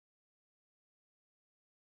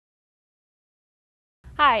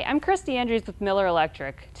Hi, I'm Christy Andrews with Miller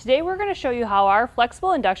Electric. Today we're going to show you how our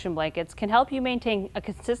flexible induction blankets can help you maintain a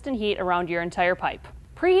consistent heat around your entire pipe.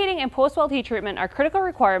 Preheating and post-weld heat treatment are critical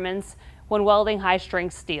requirements when welding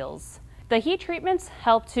high-strength steels. The heat treatments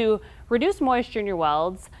help to reduce moisture in your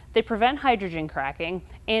welds, they prevent hydrogen cracking,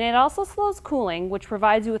 and it also slows cooling, which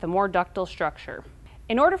provides you with a more ductile structure.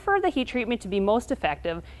 In order for the heat treatment to be most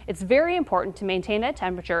effective, it's very important to maintain that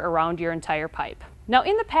temperature around your entire pipe. Now,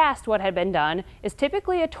 in the past, what had been done is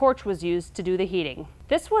typically a torch was used to do the heating.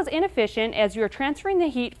 This was inefficient as you are transferring the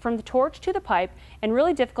heat from the torch to the pipe and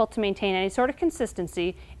really difficult to maintain any sort of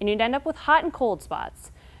consistency, and you'd end up with hot and cold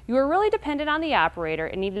spots. You were really dependent on the operator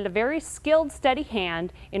and needed a very skilled, steady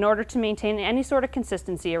hand in order to maintain any sort of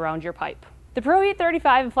consistency around your pipe. The ProHeat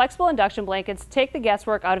 35 and flexible induction blankets take the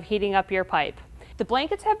guesswork out of heating up your pipe. The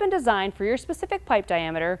blankets have been designed for your specific pipe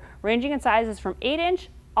diameter, ranging in sizes from 8-inch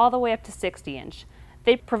all the way up to 60-inch.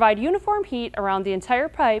 They provide uniform heat around the entire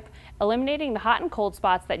pipe, eliminating the hot and cold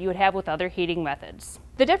spots that you would have with other heating methods.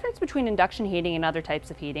 The difference between induction heating and other types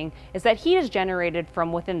of heating is that heat is generated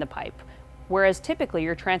from within the pipe, whereas typically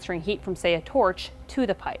you're transferring heat from, say, a torch to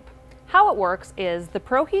the pipe. How it works is the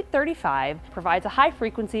ProHeat 35 provides a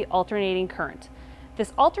high-frequency alternating current.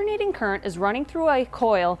 This alternating current is running through a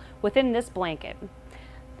coil within this blanket.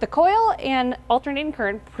 The coil and alternating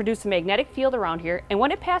current produce a magnetic field around here, and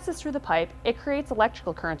when it passes through the pipe, it creates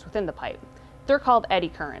electrical currents within the pipe. They're called eddy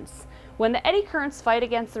currents. When the eddy currents fight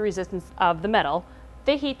against the resistance of the metal,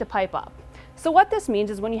 they heat the pipe up. So what this means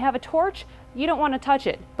is when you have a torch, you don't want to touch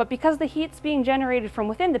it, but because the heat's being generated from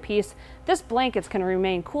within the piece, this blanket can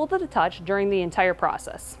remain cool to the touch during the entire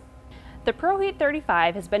process. The ProHeat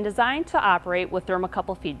 35 has been designed to operate with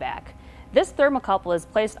thermocouple feedback. This thermocouple is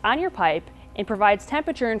placed on your pipe and provides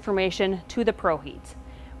temperature information to the ProHeat.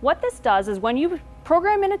 What this does is when you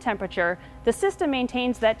program in a temperature, the system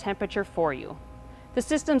maintains that temperature for you. The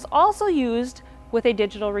system's also used with a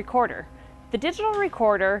digital recorder. The digital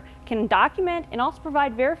recorder can document and also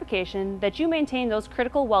provide verification that you maintain those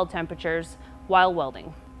critical weld temperatures while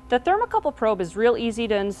welding. The thermocouple probe is real easy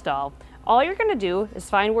to install. All you're going to do is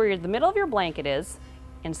find where the middle of your blanket is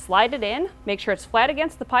and slide it in, make sure it's flat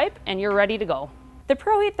against the pipe, and you're ready to go. The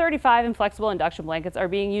ProHeat 35 and flexible induction blankets are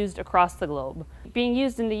being used across the globe. Being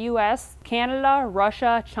used in the US, Canada,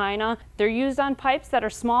 Russia, China. They're used on pipes that are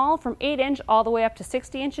small, from 8-inch all the way up to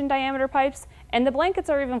 60-inch in diameter pipes, and the blankets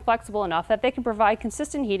are even flexible enough that they can provide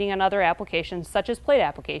consistent heating on other applications, such as plate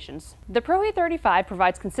applications. The ProHeat 35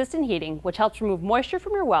 provides consistent heating, which helps remove moisture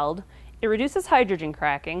from your weld, it reduces hydrogen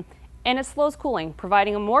cracking, and it slows cooling,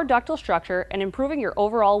 providing a more ductile structure and improving your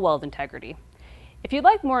overall weld integrity. If you'd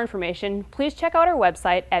like more information, please check out our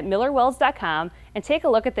website at millerwelds.com and take a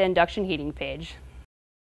look at the induction heating page.